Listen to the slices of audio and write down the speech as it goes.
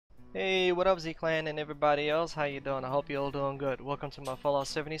Hey, what up Z-Clan and everybody else, how you doing? I hope you all doing good. Welcome to my Fallout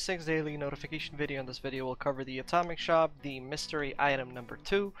 76 daily notification video. In this video we'll cover the atomic shop, the mystery item number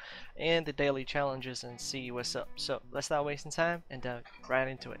 2, and the daily challenges and see what's up. So let's not waste time and dive right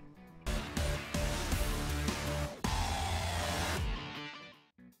into it.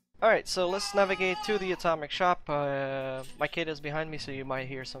 Alright, so let's navigate to the atomic shop. My kid is behind me, so you might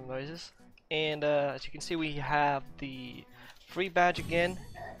hear some noises. And as you can see, we have the free badge again.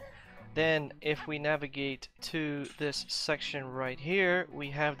 Then if we navigate to this section right here, we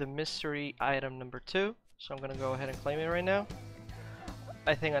have the mystery item number 2. So I'm gonna go ahead and claim it right now.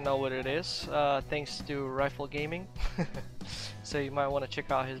 I think I know what it is, thanks to Rifle Gaming. So you might want to check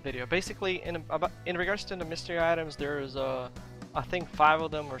out his video. Basically, in regards to the mystery items, there's I think 5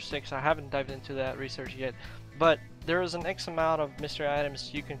 of them or 6. I haven't dived into that research yet, but there is an X amount of mystery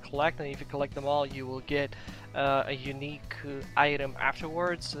items you can collect, and if you collect them all, you will get a unique item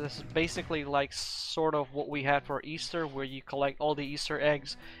afterwards. So this is basically like sort of what we had for Easter, where you collect all the Easter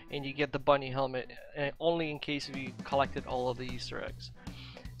eggs and you get the bunny helmet, only in case if you collected all of the Easter eggs.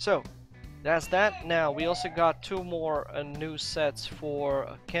 So that's that. Now we also got 2 more new sets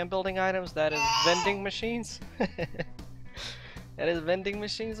for camp building items. That is vending machines. That is vending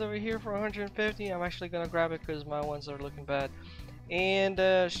machines over here for 150. I'm actually gonna grab it because my ones are looking bad.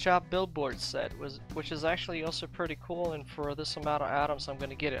 And shop billboard set, which is actually also pretty cool, and for this amount of items I'm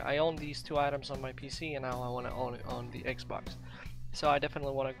gonna get it. I own these 2 items on my PC and now I want to own it on the Xbox. So I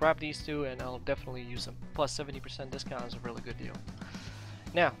definitely want to grab these 2 and I'll definitely use them. Plus 70% discount is a really good deal.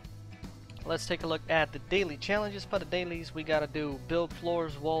 Now let's take a look at the daily challenges. For the dailies, we gotta do build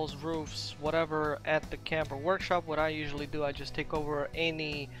floors, walls, roofs, whatever at the camp or workshop. What I usually do, I just take over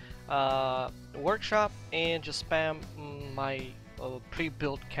any workshop and just spam my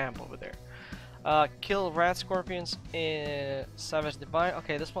pre-built camp over there. Kill rat scorpions in Savage Divine.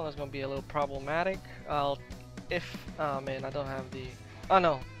 Okay, this one is gonna be a little problematic. Oh man, I don't have the, oh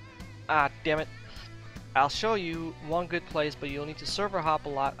no, damn it. I'll show you one good place, but you'll need to server hop a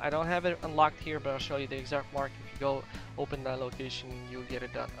lot. I don't have it unlocked here, but I'll show you the exact mark. If you go open that location, you'll get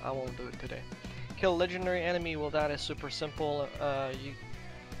it done. I won't do it today. Kill legendary enemy. Well, that is super simple.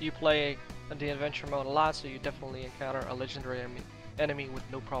 You play the adventure mode a lot, so you definitely encounter a legendary enemy with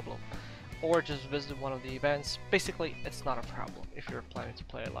no problem. Or just visit one of the events. Basically, it's not a problem if you're planning to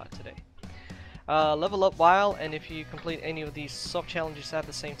play a lot today. Level up while, and if you complete any of these sub challenges at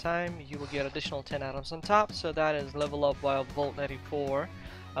the same time, you will get additional 10 items on top. So that is level up while Volt 94,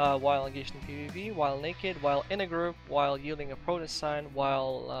 while engaged in PvP, while naked, while in a group, while yielding a protest sign,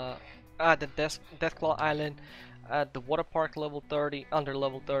 while at the Deathclaw Island, at the water park level 30, under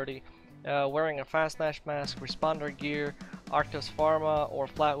level 30, wearing a fast dash mask, responder gear, Arctos Pharma or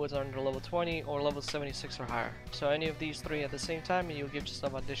Flatwoods under level 20 or level 76 or higher. So any of these 3 at the same time and you'll get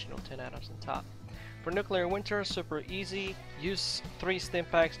yourself additional 10 items on top. For Nuclear Winter, super easy. Use 3 stim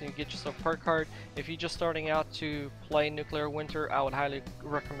packs and you get yourself a perk card. If you're just starting out to play Nuclear Winter, I would highly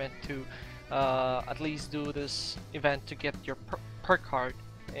recommend to at least do this event to get your perk card.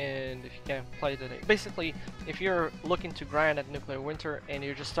 And if you can't play today, basically if you're looking to grind at Nuclear Winter and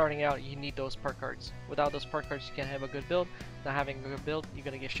you're just starting out, you need those perk cards. Without those perk cards you can't have a good build. Not having a good build, you're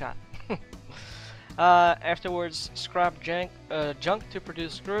gonna get shot. Afterwards, scrap junk to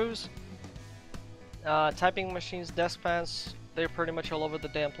produce screws. Typing machines, desk fans, they're pretty much all over the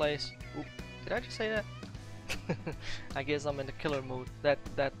damn place. Oop, did I just say that? I guess I'm in the killer mode.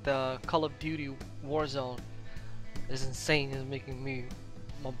 That Call of Duty Warzone is insane. It's making me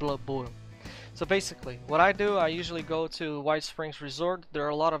my blood boil. So basically what I do, I usually go to White Springs Resort. There are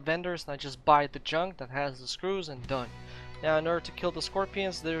a lot of vendors and I just buy the junk that has the screws and done. Now in order to kill the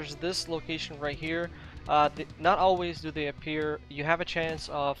scorpions, there's this location right here. Not always do they appear. You have a chance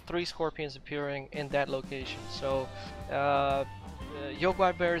of 3 scorpions appearing in that location. So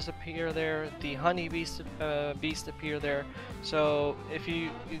Yogui bears appear there, the honey beast appear there. So if you're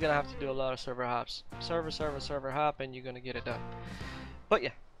gonna have to do a lot of server hops, server hop, and you're gonna get it done. But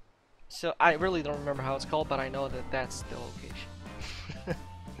yeah, so I really don't remember how it's called, but I know that that's the location.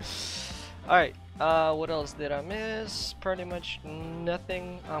 Alright, what else did I miss? Pretty much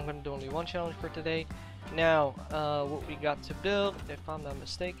nothing. I'm gonna do only 1 challenge for today. Now, what we got to build, if I'm not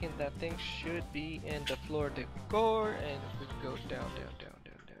mistaken, that thing should be in the floor decor, and if we go down.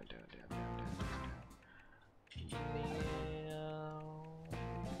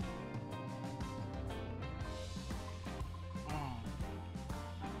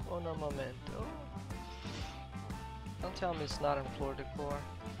 Un momento. Don't tell me it's not in floor decor.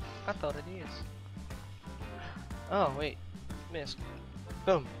 I thought it is. Oh wait, missed.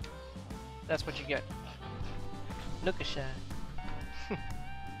 Boom. That's what you get. Look a shine.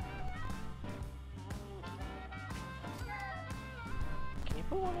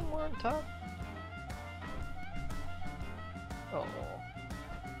 put one more on top? Oh.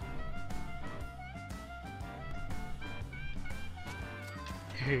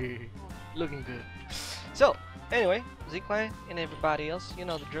 Looking good. So, anyway, Z-Clan and everybody else, you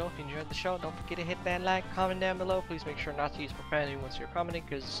know the drill. If you enjoyed the show, don't forget to hit that like, comment down below. Please make sure not to use profanity once you're commenting,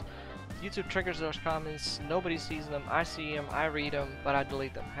 because YouTube triggers those comments. Nobody sees them. I see them, I read them, but I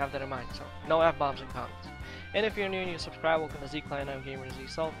delete them. Have that in mind. So, no F-bombs in comments. And if you're new and you subscribe, welcome to Z-Clan. I'm Gamer Z.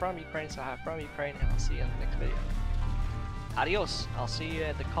 So, from Ukraine, so hi from Ukraine, and I'll see you in the next video. Adios. I'll see you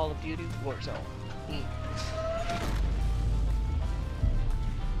at the Call of Duty Warzone.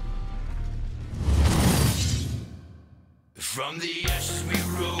 From the ashes we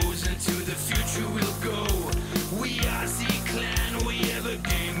rose, into the future we'll go. We are Z-Clan, we are the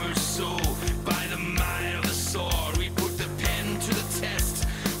gamer's soul. By the might of the sword, we put the pen to the test.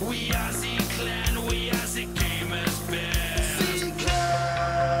 We are Z-Clan, we are the gamer's best.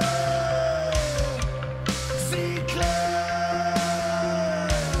 Z-Clan, Z-Clan.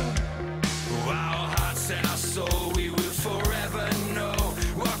 Our hearts and our souls.